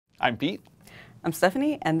I'm Pete. I'm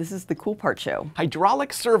Stephanie, and this is The Cool Part Show.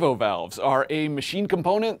 Hydraulic servo valves are a machine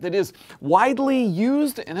component that is widely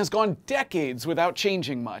used and has gone decades without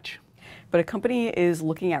changing much. But a company is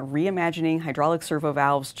looking at reimagining hydraulic servo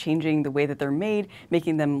valves, changing the way that they're made,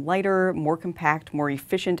 making them lighter, more compact, more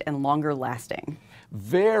efficient, and longer lasting.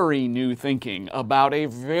 Very new thinking about a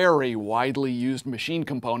very widely used machine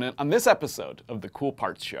component on this episode of The Cool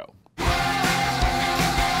Parts Show.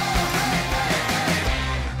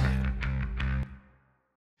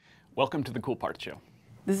 Welcome to The Cool Parts Show.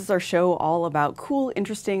 This is our show all about cool,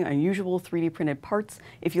 interesting, unusual 3D printed parts.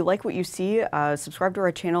 If you like what you see, subscribe to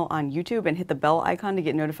our channel on YouTube and hit the bell icon to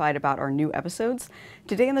get notified about our new episodes.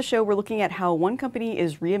 Today on the show, we're looking at how one company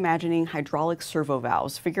is reimagining hydraulic servo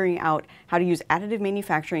valves, figuring out how to use additive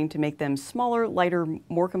manufacturing to make them smaller, lighter,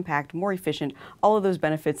 more compact, more efficient, all of those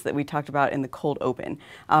benefits that we talked about in the cold open.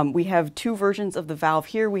 We have two versions of the valve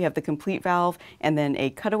here. We have the complete valve and then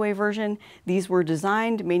a cutaway version. These were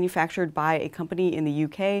designed, manufactured by a company in the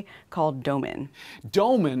UK called Domin.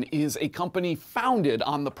 Domin is a company founded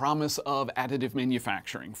on the promise of additive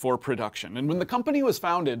manufacturing for production. And when the company was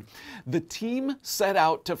founded, the team set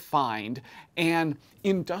out to find an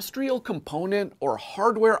industrial component or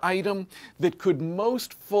hardware item that could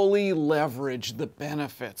most fully leverage the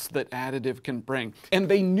benefits that additive can bring. And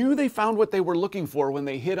they knew they found what they were looking for when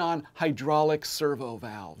they hit on hydraulic servo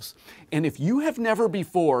valves. And if you have never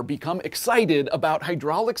before become excited about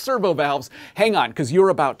hydraulic servo valves, hang on, because you're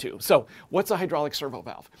about to. So what's a hydraulic servo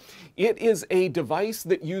valve? It is a device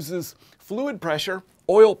that uses fluid pressure,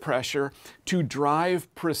 oil pressure, to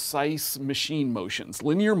drive precise machine motions,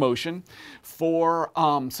 linear motion for,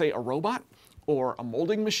 say, a robot or a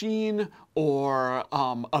molding machine or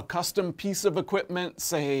a custom piece of equipment,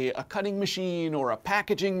 say a cutting machine or a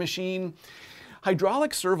packaging machine.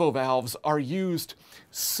 Hydraulic servo valves are used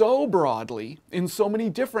so broadly in so many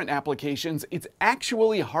different applications, it's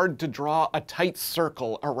actually hard to draw a tight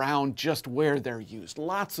circle around just where they're used.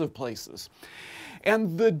 Lots of places.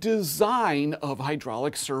 And the design of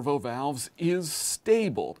hydraulic servo valves is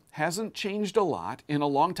stable, hasn't changed a lot in a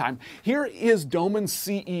long time. Here is Domin's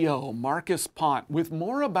CEO, Marcus Pont, with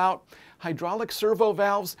more about hydraulic servo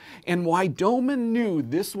valves and why Domin knew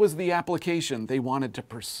this was the application they wanted to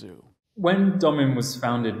pursue. When Domin was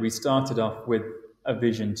founded, we started off with a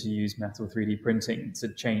vision to use metal 3D printing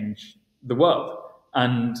to change the world.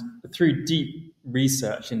 And through deep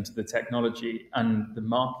research into the technology and the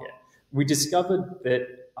market, we discovered that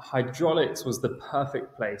hydraulics was the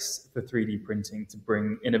perfect place for 3D printing to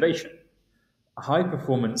bring innovation.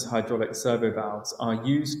 High-performance hydraulic servo valves are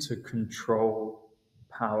used to control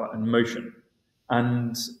power and motion.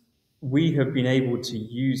 And we have been able to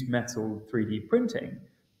use metal 3D printing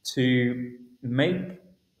to make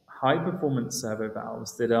high-performance servo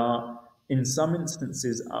valves that are, in some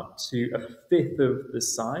instances, up to a fifth of the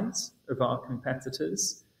size of our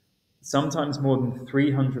competitors, sometimes more than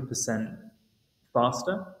 300%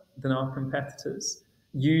 faster than our competitors,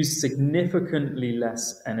 use significantly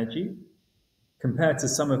less energy compared to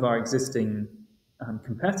some of our existing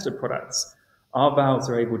competitor products. Our valves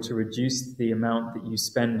are able to reduce the amount that you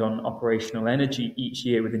spend on operational energy each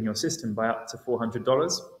year within your system by up to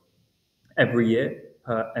 $400 every year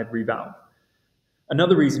per every valve.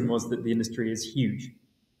 Another reason was that the industry is huge.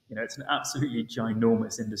 You know, it's an absolutely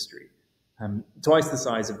ginormous industry, twice the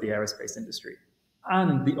size of the aerospace industry.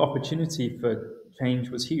 And the opportunity for change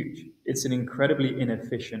was huge. It's an incredibly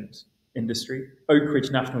inefficient industry. Oak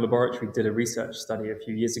Ridge National Laboratory did a research study a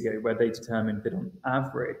few years ago where they determined that on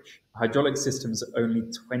average, hydraulic systems are only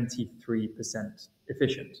 23%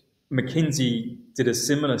 efficient. McKinsey did a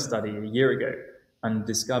similar study a year ago and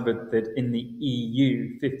discovered that in the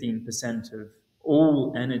EU, 15% of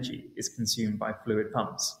all energy is consumed by fluid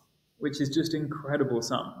pumps, which is just incredible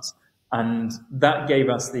sums. And that gave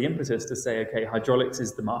us the impetus to say, okay, hydraulics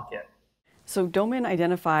is the market. So Domin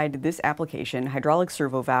identified this application, hydraulic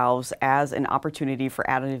servo valves, as an opportunity for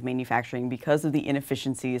additive manufacturing because of the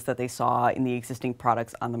inefficiencies that they saw in the existing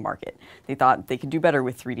products on the market. They thought they could do better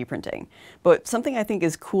with 3D printing. But something I think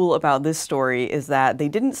is cool about this story is that they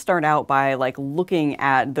didn't start out by looking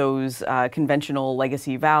at those conventional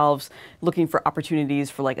legacy valves, looking for opportunities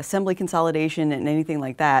for assembly consolidation and anything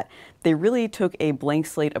like that. They really took a blank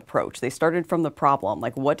slate approach. They started from the problem,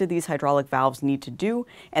 what do these hydraulic valves need to do,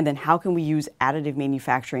 and then how can we use additive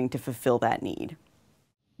manufacturing to fulfill that need?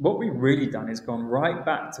 What we've really done is gone right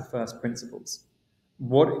back to first principles.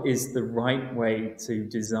 What is the right way to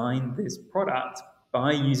design this product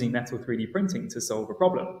by using metal 3D printing to solve a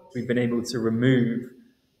problem? We've been able to remove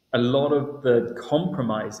a lot of the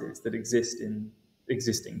compromises that exist in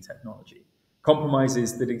existing technology.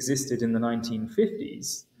 Compromises that existed in the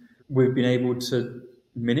 1950s we've been able to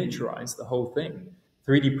miniaturize the whole thing.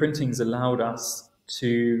 3D printing's allowed us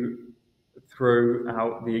to throw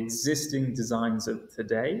out the existing designs of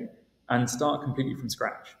today and start completely from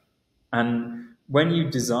scratch. And when you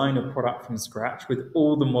design a product from scratch with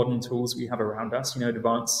all the modern tools we have around us,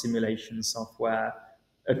 advanced simulation software,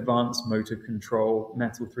 advanced motor control,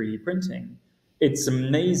 metal 3D printing, it's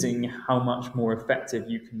amazing how much more effective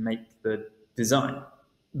you can make the design.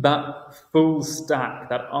 That full stack,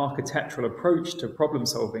 that architectural approach to problem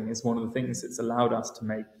solving is one of the things that's allowed us to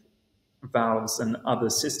make valves and other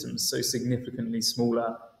systems so significantly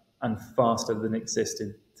smaller and faster than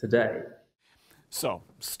existed today. So,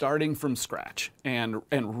 starting from scratch and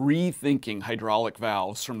rethinking hydraulic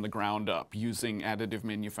valves from the ground up using additive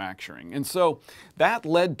manufacturing. And so that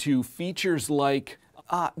led to features like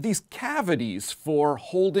these cavities for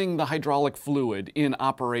holding the hydraulic fluid in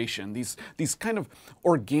operation, these kind of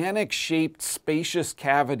organic shaped spacious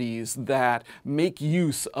cavities that make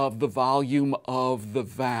use of the volume of the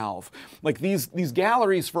valve. Like these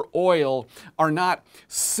galleries for oil are not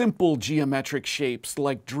simple geometric shapes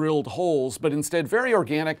like drilled holes, but instead very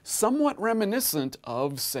organic, somewhat reminiscent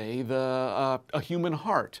of, say, a human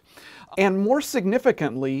heart. And more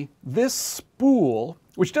significantly, this spool,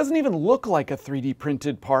 which doesn't even look like a 3D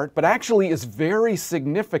printed part, but actually is very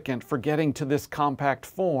significant for getting to this compact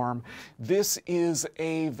form. This is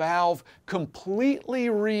a valve completely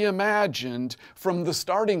reimagined from the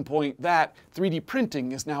starting point that 3D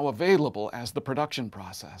printing is now available as the production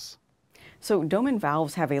process. So Domin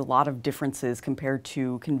valves have a lot of differences compared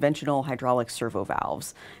to conventional hydraulic servo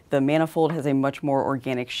valves. The manifold has a much more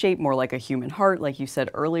organic shape, more like a human heart, like you said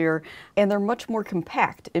earlier, and they're much more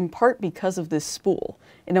compact, in part because of this spool.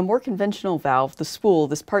 In a more conventional valve, the spool,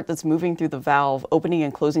 this part that's moving through the valve, opening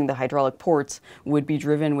and closing the hydraulic ports, would be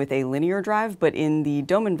driven with a linear drive, but in the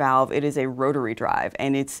Domin valve, it is a rotary drive,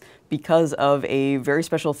 and it's because of a very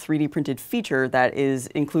special 3D printed feature that is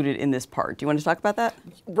included in this part. Do you want to talk about that?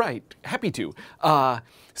 Right, happy to.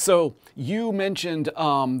 So you mentioned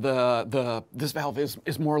this valve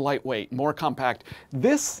is more lightweight, more compact.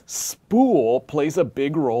 This spool plays a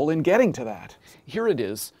big role in getting to that. Here it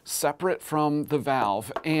is, separate from the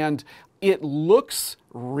valve, and it looks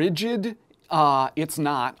rigid. It's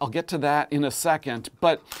not. I'll get to that in a second,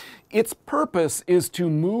 but its purpose is to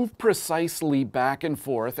move precisely back and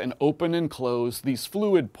forth and open and close these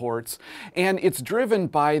fluid ports, and it's driven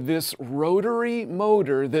by this rotary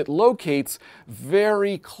motor that locates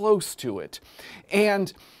very close to it.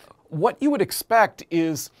 And what you would expect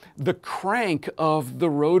is the crank of the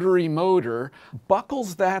rotary motor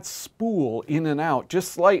buckles that spool in and out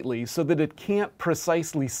just slightly so that it can't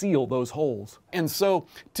precisely seal those holes. And so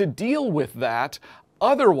to deal with that,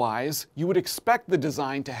 otherwise, you would expect the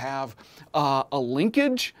design to have a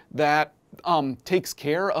linkage that takes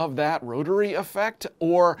care of that rotary effect,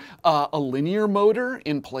 or a linear motor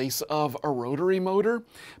in place of a rotary motor.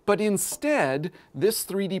 But instead, this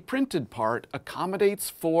 3D printed part accommodates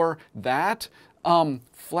for that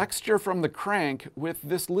flexure from the crank with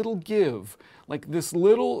this little give, like this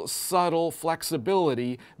little subtle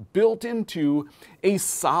flexibility built into a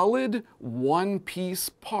solid one-piece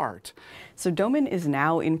part. So Domin is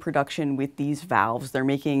now in production with these valves. They're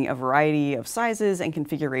making a variety of sizes and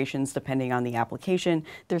configurations depending on the application.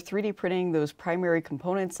 They're 3D printing those primary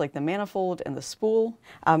components like the manifold and the spool.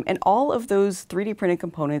 And all of those 3D printed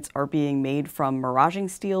components are being made from miraging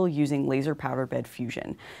steel using laser powder bed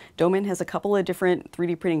fusion. Domin has a couple of different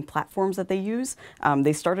 3D printing platforms that they use.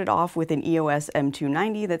 They started off with an EOS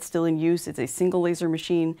M290 that's still in use. It's a single laser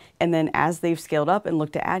machine. And then as they've scaled up and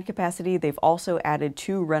looked to add capacity, they've also added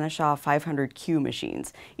 2 Renishaw 500Q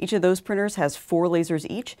machines. Each of those printers has 4 lasers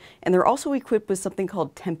each, and they're also equipped with something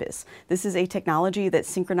called Tempest. This is a technology that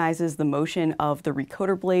synchronizes the motion of the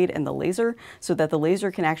recoder blade and the laser so that the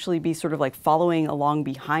laser can actually be sort of like following along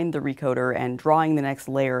behind the recoder and drawing the next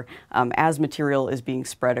layer as material is being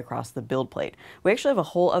spread across the build plate. We actually have a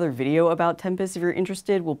whole other video about Tempest if you're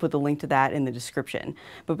interested. We'll put the link to that in the description.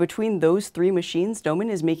 But between those 3 machines, Domin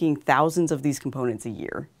is making thousands of these components a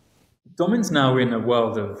year. Domin's now in a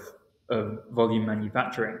world of volume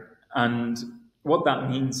manufacturing. And what that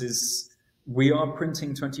means is we are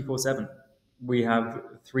printing 24/7. We have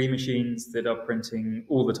 3 machines that are printing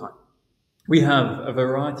all the time. We have a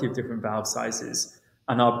variety of different valve sizes,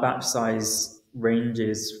 and our batch size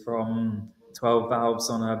ranges from 12 valves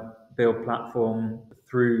on a build platform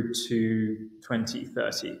through to 20,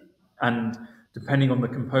 30. And depending on the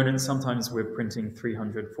components, sometimes we're printing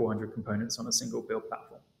 300, 400 components on a single build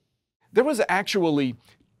platform. There was actually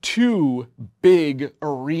 2 big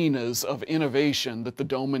arenas of innovation that the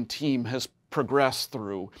Domin team has progressed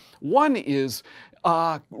through. One is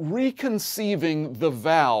reconceiving the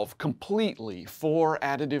valve completely for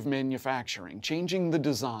additive manufacturing, changing the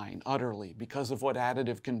design utterly because of what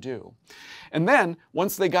additive can do. And then,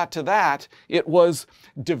 once they got to that, it was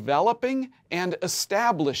developing and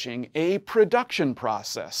establishing a production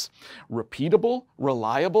process. Repeatable,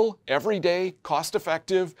 reliable, everyday,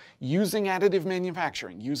 cost-effective, using additive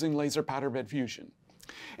manufacturing, using laser powder bed fusion.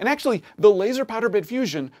 And actually, the laser powder bed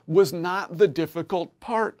fusion was not the difficult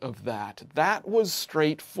part of that. That was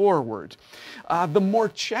straightforward. The more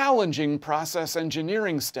challenging process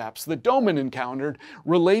engineering steps that Domin encountered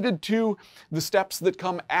related to the steps that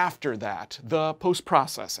come after that, the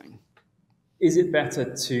post-processing. Is it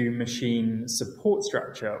better to machine support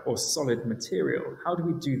structure or solid material? How do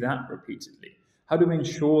we do that repeatedly? How do we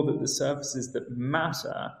ensure that the surfaces that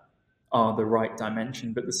matter are the right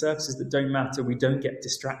dimension, but the surfaces that don't matter, we don't get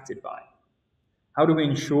distracted by? How do we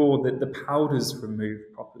ensure that the powder's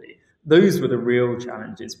removed properly? Those were the real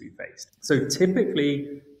challenges we faced. So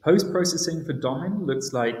typically, post-processing for Domin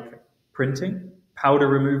looks like printing, powder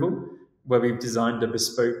removal, where we've designed a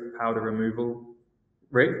bespoke powder removal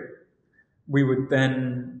rig. We would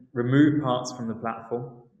then remove parts from the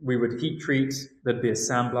platform. We would heat treat, there'd be a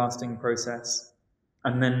sandblasting process.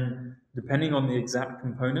 And then, depending on the exact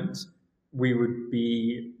component, we would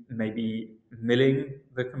be maybe milling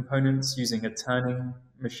the components using a turning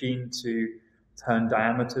machine to turn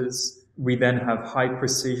diameters. We then have high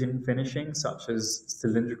precision finishing, such as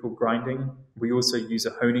cylindrical grinding. We also use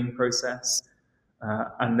a honing process.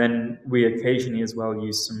 And then we occasionally as well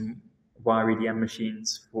use some wire EDM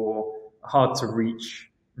machines for hard to reach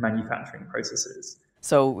manufacturing processes.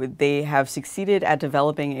 So they have succeeded at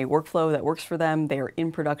developing a workflow that works for them. They are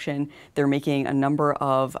in production. They're making a number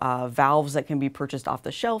of valves that can be purchased off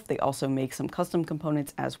the shelf. They also make some custom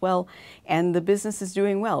components as well. And the business is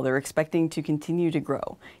doing well. They're expecting to continue to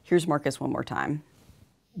grow. Here's Marcus one more time.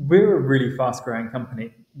 We're a really fast growing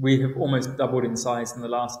company. We have almost doubled in size in the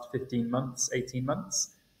last 15 months, 18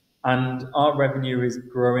 months. And our revenue is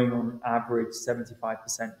growing on average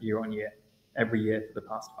 75% year on year, every year for the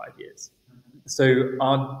past 5 years. So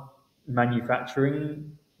our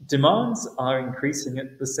manufacturing demands are increasing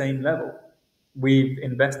at the same level. We've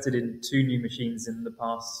invested in 2 new machines in the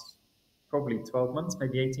past probably 12 months,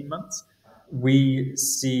 maybe 18 months. We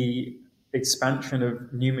see expansion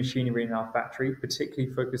of new machinery in our factory,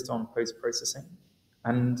 particularly focused on post-processing.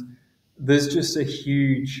 And there's just a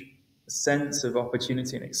huge sense of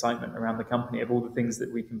opportunity and excitement around the company of all the things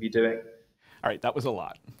that we can be doing. All right, that was a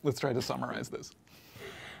lot. Let's try to summarize this.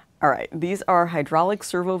 All right, these are hydraulic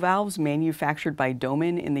servo valves manufactured by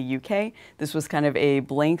Domin in the UK. This was kind of a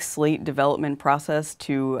blank slate development process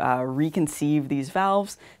to reconceive these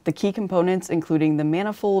valves. The key components, including the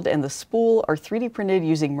manifold and the spool, are 3D printed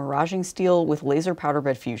using miraging steel with laser powder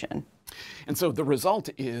bed fusion. And so the result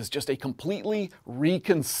is just a completely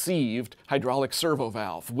reconceived hydraulic servo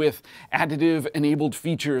valve with additive-enabled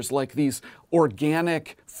features like these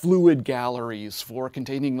organic fluid galleries for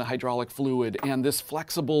containing the hydraulic fluid and this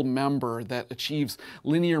flexible member that achieves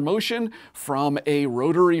linear motion from a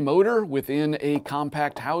rotary motor within a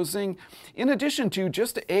compact housing, in addition to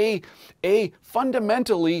just a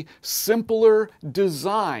fundamentally simpler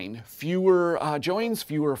design, fewer joins,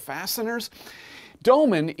 fewer fasteners.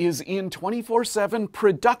 Domin is in 24/7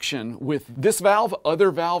 production with this valve,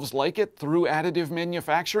 other valves like it through additive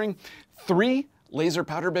manufacturing. 3 laser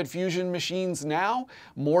powder bed fusion machines now,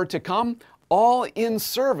 more to come, all in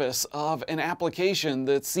service of an application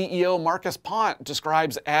that CEO Marcus Pont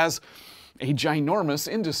describes as a ginormous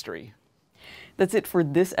industry. That's it for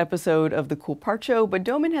this episode of The Cool Part Show, but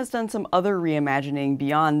Domin has done some other reimagining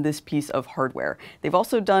beyond this piece of hardware. They've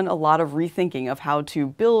also done a lot of rethinking of how to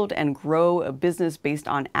build and grow a business based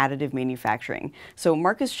on additive manufacturing. So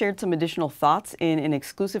Marcus shared some additional thoughts in an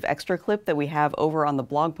exclusive extra clip that we have over on the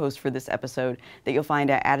blog post for this episode that you'll find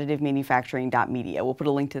at additivemanufacturing.media. We'll put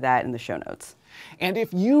a link to that in the show notes. And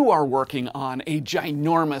if you are working on a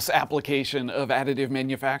ginormous application of additive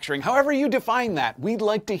manufacturing, however you define that, we'd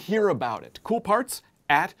like to hear about it. Cool parts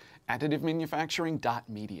at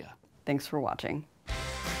additivemanufacturing.media. Thanks for watching.